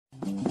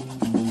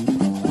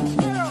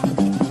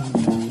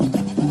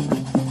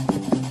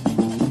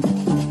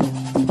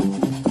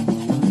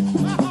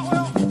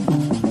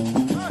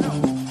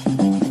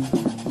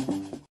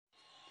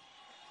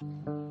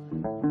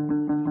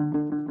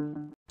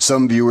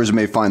Some viewers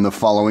may find the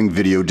following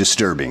video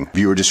disturbing.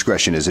 Viewer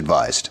discretion is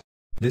advised.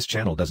 This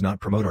channel does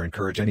not promote or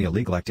encourage any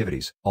illegal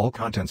activities. All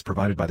contents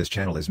provided by this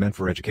channel is meant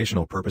for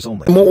educational purpose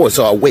only. Moors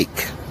are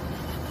awake.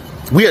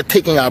 We are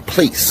taking our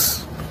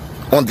place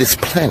on this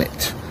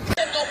planet.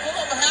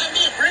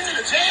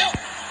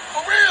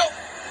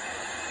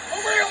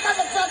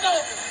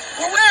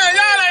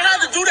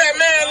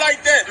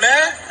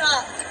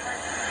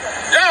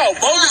 Yo,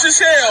 bogus as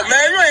hell,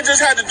 man. You ain't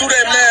just had to do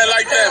that man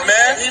like that,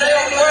 man.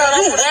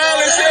 You wild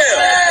as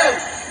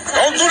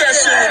hell. Don't do that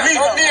shit with me.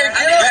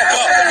 Back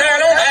up.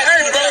 Man,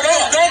 hey, bro,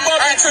 don't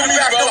bump into me,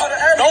 bro.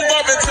 Don't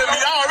bump into me.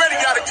 I already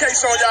got a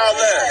case on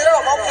y'all ass.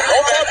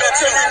 Don't bump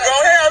into me, bro.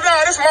 Hell no,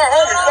 this my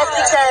homie. Fuck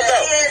you talking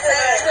about.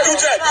 You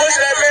just push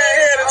that man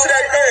head into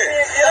that bed.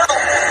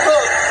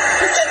 Look,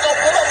 you just gonna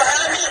pull up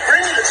behind me and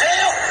bring me to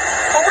jail?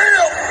 For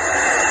real?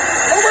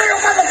 For real,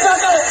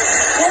 motherfucker?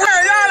 For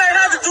real, y'all ain't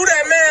have to do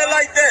that man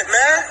like that,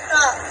 man.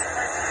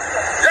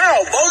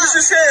 Yo, bogus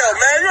as hell,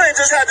 man. You ain't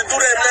just had to do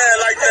that man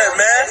like that,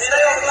 man.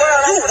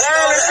 You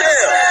wild as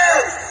hell.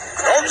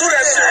 Don't do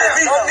that shit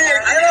with me.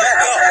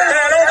 Back up.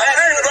 Man, don't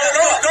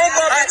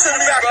bump into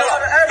me, bro.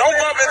 Don't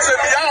bump into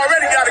me. I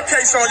already got a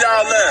case on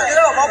y'all ass.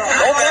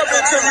 Don't bump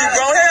into me,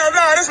 bro. Hell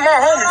no, this my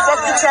homie.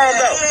 Fuck you talking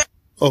about.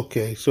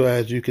 Okay, so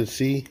as you can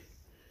see,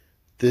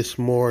 this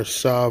Moorish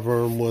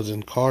sovereign was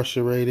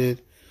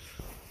incarcerated.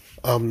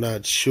 I'm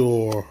not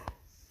sure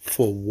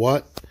for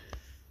what,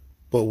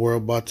 but we're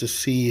about to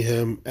see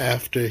him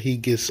after he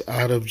gets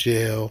out of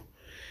jail.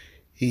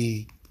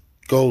 He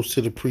goes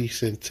to the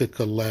precinct to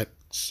collect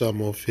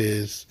some of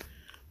his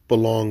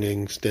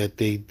belongings that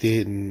they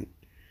didn't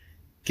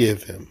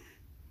give him.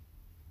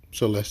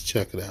 So let's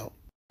check it out.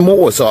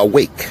 Moors are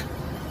awake.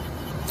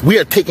 We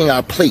are taking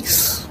our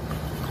place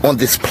on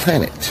this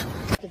planet.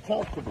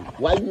 Talk to me.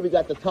 Why you even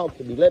got to talk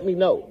to me? Let me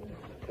know.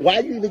 Why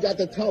you even got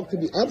to talk to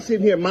me? I'm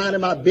sitting here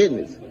minding my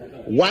business.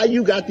 Why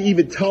you got to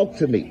even talk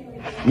to me?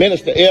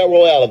 Minister L.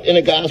 Royale of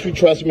Inner Gospel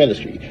Trust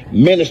Ministry.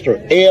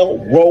 Minister L.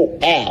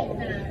 Royale.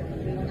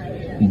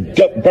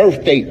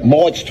 Birth date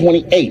March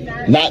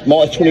 28th, not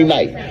March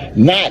 29th.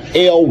 Not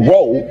L.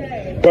 Rowe.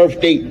 Birth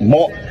date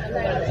March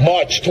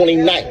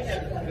 29th.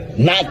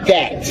 Not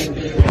that.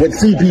 What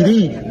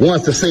CPD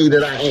wants to say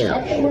that I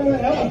am.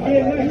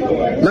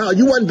 Now,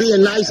 you wasn't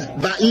being nice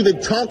by even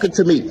talking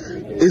to me.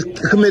 Is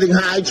committing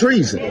high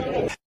treason.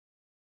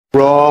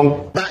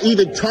 Wrong. By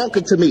even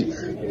talking to me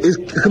is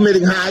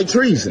committing high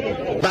treason.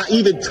 By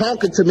even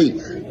talking to me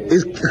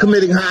is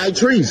committing high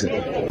treason.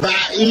 By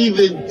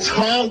even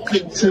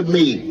talking to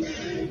me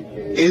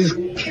is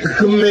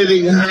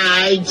committing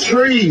high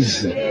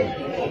treason.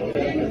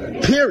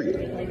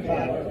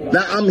 Period.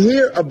 Now I'm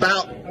here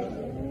about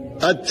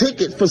a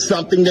ticket for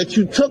something that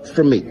you took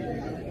from me.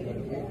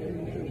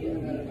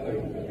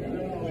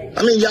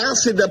 I mean, y'all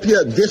sitting up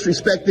here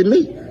disrespecting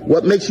me.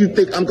 What makes you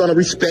think I'm going to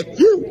respect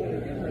you?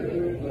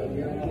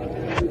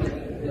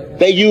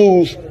 They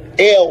use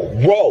L.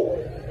 Rowe.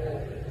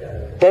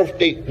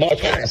 Birthday, March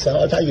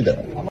 1st. How you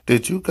doing?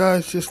 Did you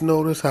guys just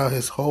notice how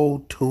his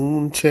whole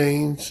tune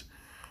changed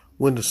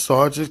when the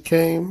sergeant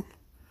came?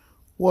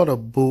 What a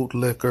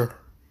bootlicker.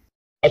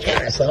 March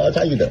 1st.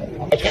 How you doing?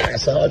 March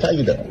 1st. How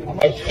you doing?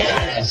 March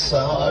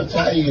 1st.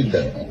 How you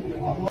doing?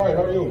 I'm all right,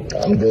 how are you?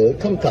 I'm good.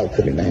 Come talk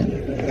to me, man.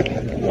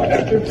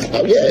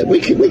 Oh, yeah, we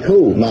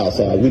cool. No,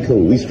 son, we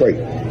cool. We straight.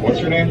 What's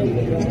your name?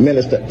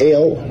 Minister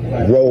L.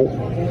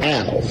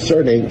 Royale.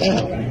 Surname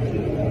Al.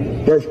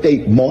 Birth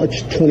date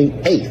March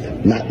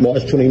 28th, not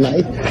March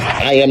 29th.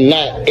 I am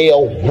not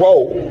L.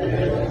 Rowe.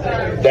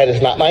 That is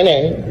not my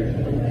name.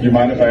 Do you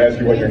mind if I ask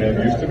you what your name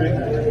used to be?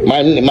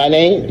 My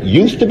name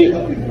used to be?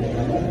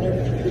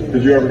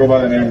 Did you ever go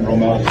by the name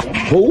Romel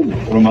Sims? Who?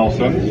 Romel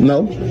Sims?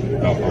 No.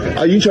 No, okay.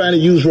 Are you trying to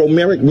use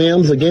Romeric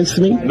memes against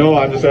me? No,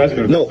 I'm just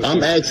asking. No,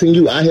 I'm asking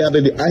you. I have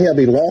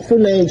a lawful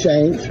name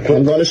change.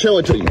 I'm going to show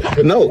it to you.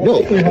 No,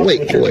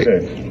 wait.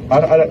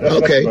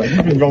 Okay.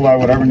 You can go by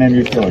whatever name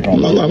you feel like.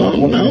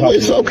 No,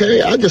 it's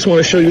okay. I just want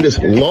to show you this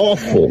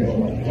lawful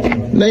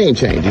name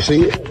change. You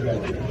see it?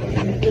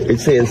 It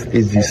says,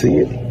 did you see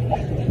it?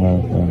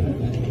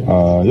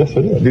 Yes,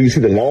 it is. Do you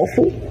see the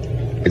lawful?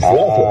 It's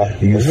lawful.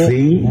 Do you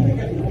see?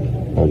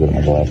 I'll get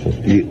my glasses.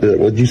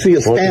 You see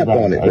a stamp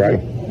on it, right?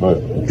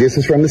 Right. This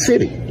is from the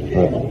city.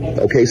 Right.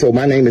 Okay, so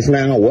my name is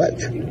now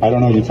what? I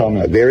don't know. You tell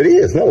me. There it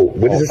is. No.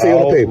 What does it say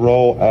on the paper?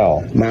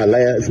 Royale. My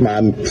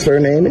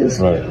surname is?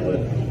 Right.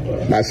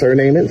 My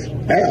surname is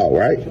Al,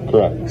 right?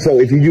 Correct. So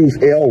if you use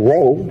L.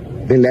 Rowe,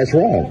 then that's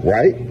wrong,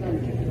 right?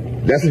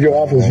 That's what your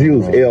officers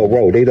use, L.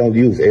 Rowe. They don't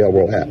use L.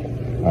 Royale.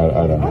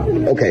 I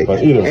don't know. Okay.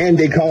 And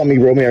they call me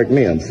Romeric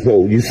Mims.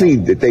 So you see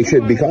that they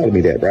shouldn't be calling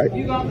me that, right?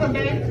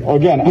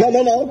 Again.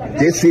 No.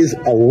 This is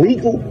a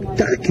legal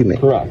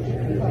document. Correct.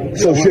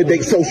 So should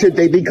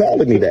they be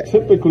calling me that?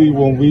 Typically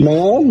when we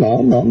No.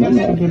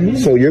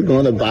 So you're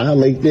going to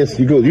violate this.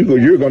 You're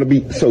going to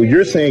be. So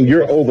you're saying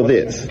you're over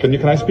this. Can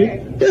I speak?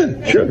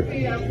 Yeah, sure.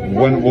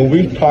 When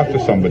we talk to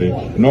somebody,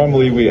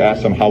 normally we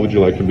ask them, how would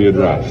you like to be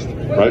addressed?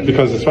 right?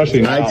 Because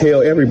especially now, I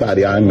tell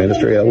everybody I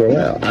administer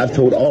LOL. I've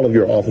told all of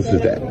your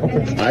officers that.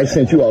 Okay. I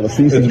sent you all the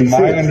cease and desist.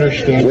 My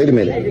understanding. Wait a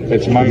minute.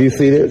 It's my. Do you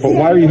see this? But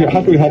why are you here?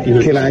 How can we help you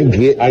here? Can I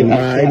get my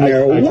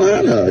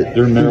marijuana?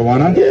 Your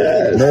marijuana?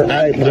 Yes.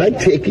 My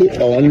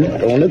ticket on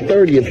the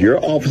 30th, your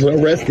officer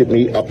arrested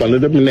me up under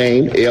the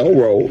name L.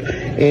 Rowe,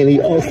 and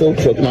he also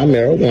took my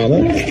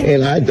marijuana,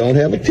 and I don't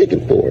have a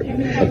ticket for it.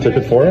 A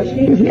ticket for it?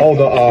 Mm-hmm. Oh,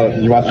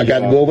 you want? I got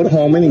to go over to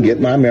Holman and get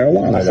my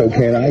marijuana. So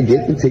can I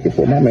get the ticket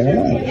for my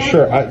marijuana?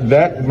 Sure.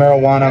 That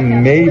marijuana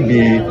may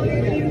be,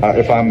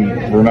 if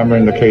I'm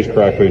remembering the case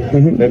correctly,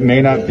 it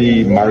may not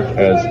be marked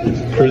as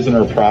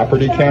prisoner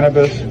property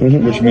cannabis,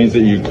 which means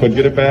that you could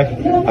get it back.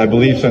 I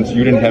believe since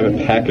you didn't have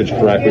it packaged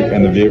correctly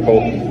in the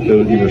vehicle,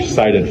 you were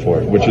cited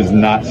for it, which is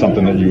not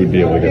something that you would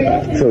be able to get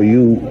back. So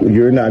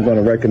you're not going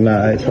to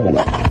recognize. Hold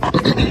on.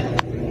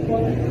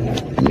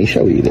 Let me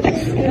show you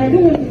this.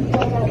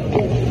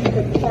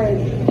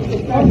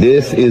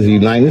 This is the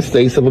United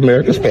States of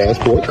America's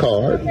passport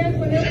card.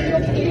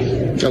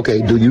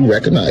 Okay, do you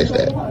recognize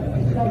that?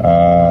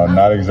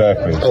 Not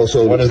exactly. Oh,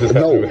 so what does this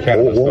have to do with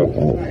cannabis?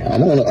 I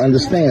want to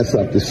understand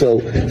something. So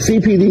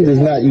CPD does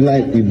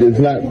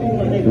not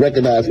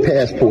recognize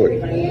passport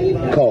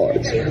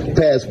cards,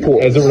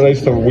 passports. As it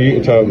relates to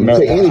marijuana.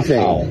 To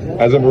anything.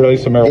 As it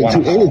relates to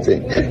marijuana. To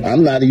anything.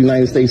 I'm not a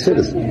United States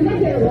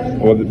citizen.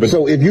 Well,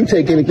 so if you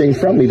take anything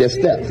from me, that's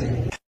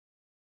theft.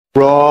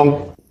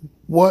 Wrong.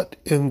 What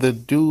in the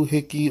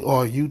doohickey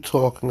are you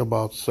talking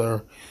about,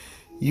 sir?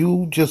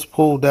 You just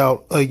pulled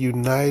out a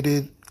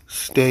United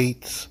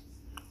States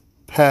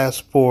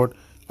passport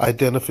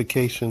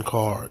identification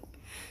card.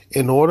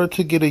 In order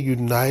to get a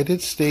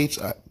United States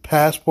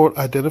passport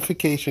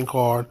identification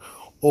card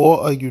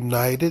or a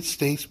United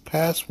States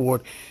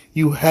passport,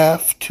 you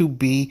have to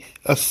be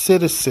a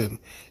citizen,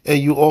 and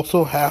you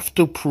also have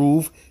to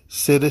prove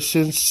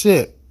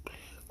citizenship,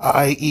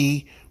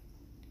 i.e.,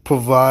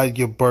 provide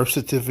your birth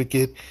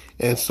certificate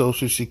and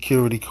social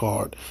security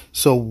card.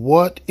 So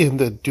what in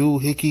the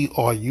doohickey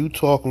are you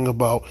talking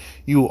about?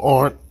 You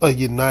aren't a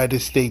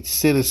United States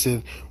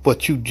citizen,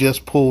 but you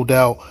just pulled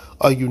out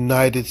a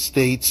United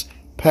States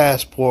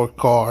passport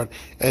card,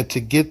 and to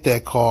get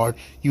that card,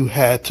 you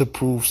had to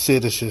prove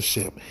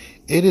citizenship.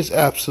 It is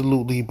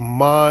absolutely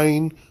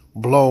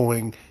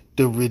mind-blowing,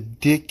 the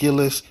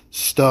ridiculous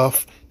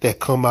stuff that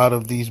come out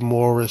of these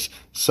Moorish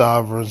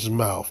sovereigns'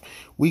 mouth.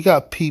 We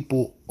got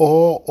people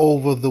all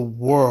over the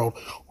world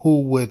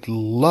who would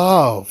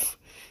love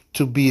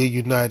to be a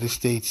United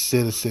States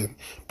citizen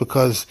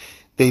because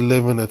they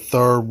live in a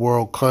third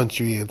world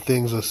country and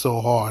things are so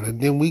hard.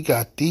 And then we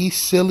got these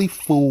silly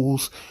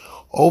fools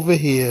over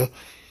here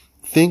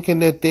thinking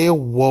that they're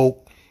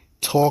woke,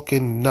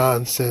 talking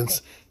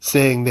nonsense,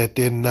 saying that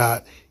they're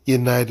not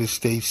United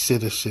States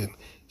citizen.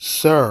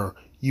 Sir,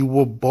 you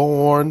were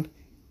born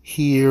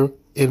here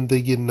in the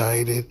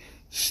United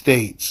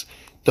States.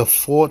 The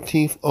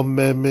 14th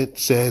Amendment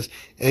says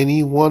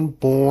anyone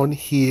born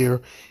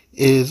here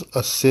is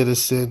a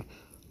citizen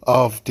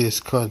of this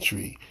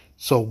country.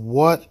 So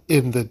what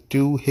in the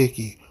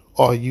doohickey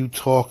are you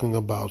talking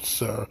about,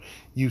 sir?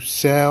 You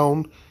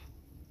sound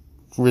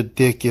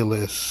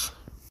ridiculous.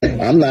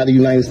 I'm not a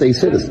United States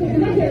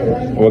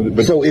citizen.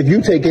 Well, so if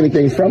you take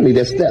anything from me,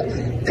 that's theft.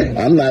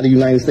 I'm not a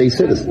United States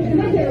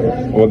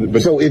citizen. Well,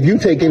 so if you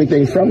take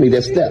anything from me,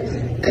 that's theft.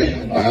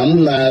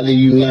 I'm not a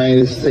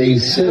United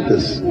States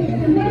citizen.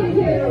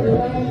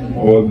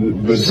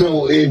 Well,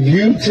 so if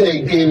you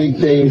take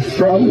anything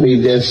from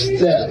me, that's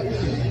theft.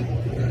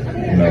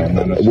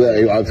 No.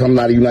 Well, I'm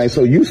not a United.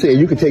 So you said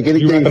you could take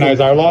anything. You recognize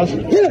our laws?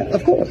 Yeah,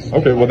 of course.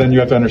 Okay, well then you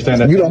have to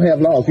understand that you don't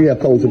have laws. You have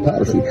codes and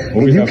policy.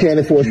 Well, you can't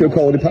enforce your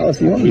code and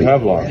policy on me. We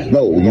have laws.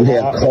 No, you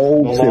have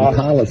codes and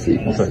policies.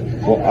 Okay.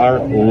 Well, our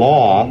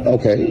law.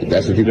 Okay,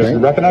 that's what you think. You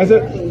recognize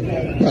it?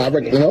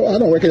 No, I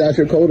don't recognize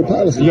your code and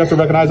policy. You have to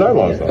recognize our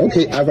laws, though.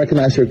 Okay, I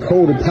recognize your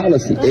code and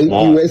policy. 8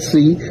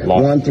 U.S.C.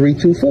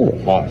 1324.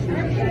 Laws.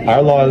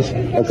 Our laws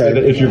say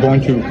that if you're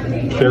going to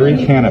carry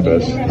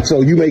cannabis.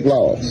 So you make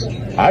laws.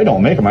 I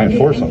don't make them, I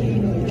enforce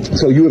them.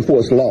 So you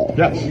enforce law?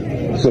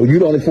 Yes. So you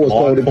don't enforce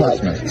law code and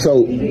policy?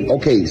 So,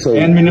 okay, so...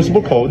 And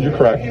municipal code, you're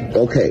correct.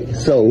 Okay,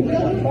 so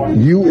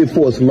you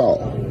enforce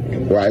law,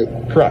 right?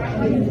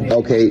 Correct.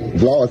 Okay,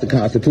 law is the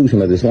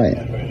Constitution of this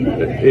land.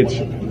 It's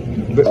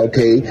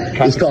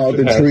called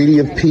the Treaty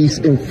of Peace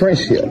and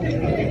Friendship.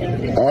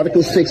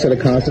 Article 6 of the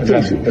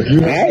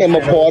Constitution. I am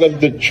a part of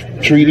the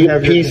Treaty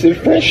of Peace and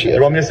Friendship.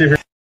 You want me to see if you're...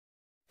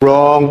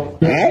 Wrong.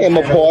 I am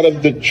a part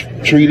of the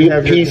Treaty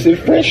of Peace and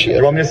Friendship.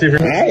 You want me to see if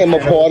you're... I am a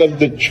part of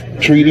the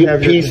Treaty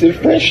of Peace and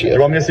Friendship. You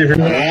want me to see if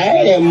you're...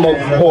 I am a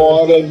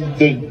part of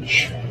the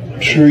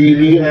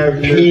Treaty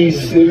of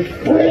Peace and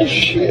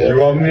Friendship. You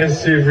want me to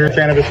see if your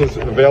cannabis is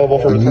available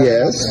for return?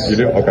 Yes. You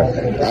do?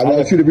 Okay. I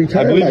want you to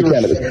return my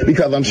cannabis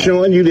because I'm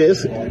showing you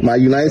this, my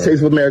United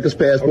States of America's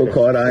passport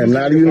card. I am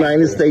not a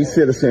United States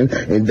citizen,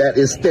 and that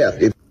is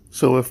theft.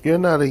 So if you're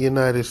not a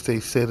United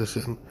States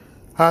citizen,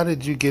 how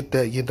did you get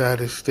that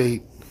United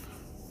States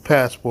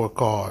passport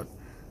card?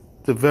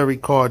 The very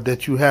card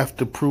that you have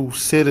to prove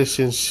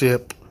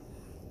citizenship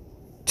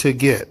to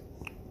get.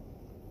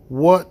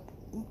 What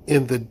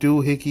in the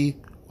doohickey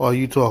are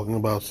you talking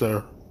about,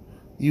 sir?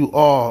 You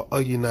are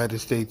a United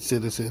States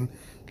citizen,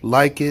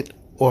 like it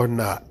or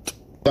not.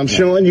 I'm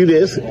showing you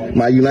this,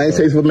 my United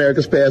States of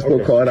America's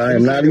passport card. I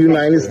am not a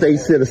United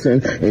States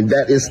citizen, and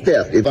that is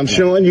theft. If I'm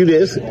showing you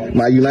this,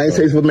 my United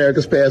States of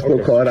America's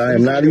passport card, I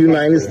am not a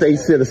United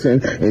States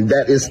citizen, and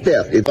that is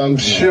theft. If I'm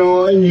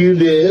showing you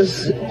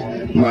this,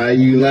 my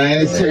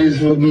United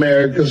States of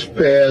America's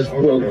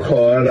passport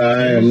card,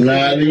 I am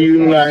not a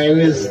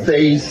United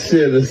States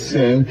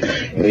citizen,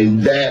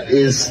 and that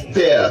is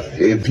theft.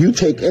 If you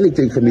take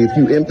anything from me, if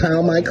you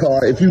impound my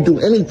car, if you do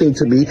anything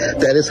to me,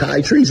 that is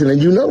high treason,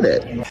 and you know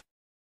that.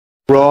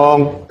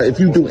 Wrong. If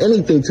you do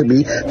anything to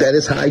me, that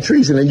is high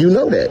treason, and you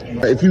know that.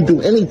 If you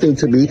do anything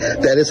to me,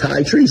 that is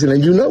high treason,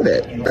 and you know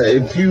that.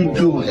 If you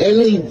do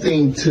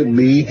anything to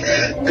me,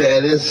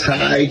 that is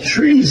high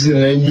treason,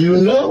 and you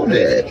know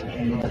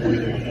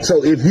that.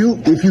 So if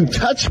you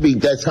touch me,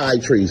 that's high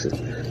treason,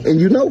 and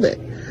you know that.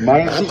 No,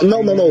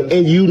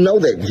 and you know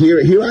that.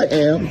 Here I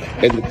am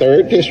in the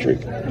 3rd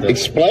District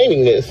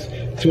explaining this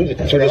to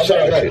the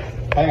sergeant.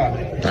 All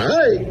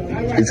right,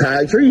 it's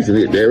high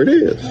treason. There it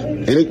is.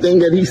 Anything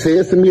that he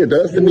says to me or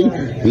does to me,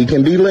 he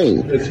can be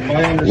leaned.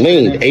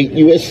 Leaned, 8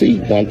 U.S.C.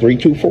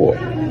 1324.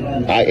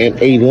 I am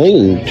a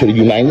lien to the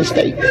United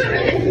States.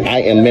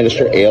 I am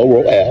Minister L.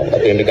 Roel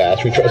of the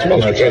Guys We Trust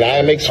Ministry, and I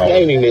am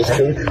explaining this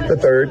to the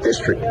 3rd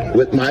District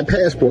with my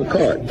passport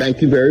card.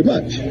 Thank you very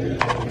much.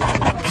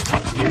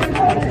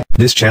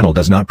 This channel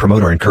does not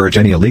promote or encourage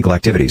any illegal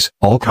activities.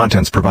 All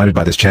contents provided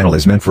by this channel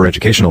is meant for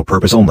educational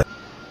purpose only.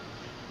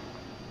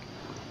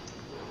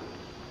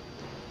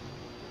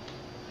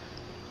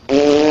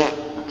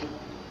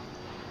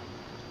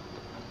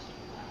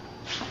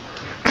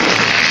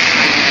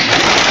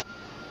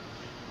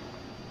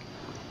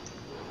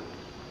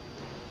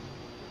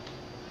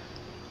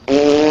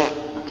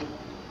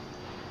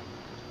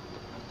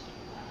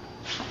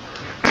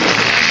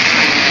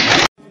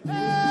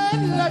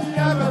 Let's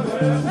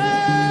go.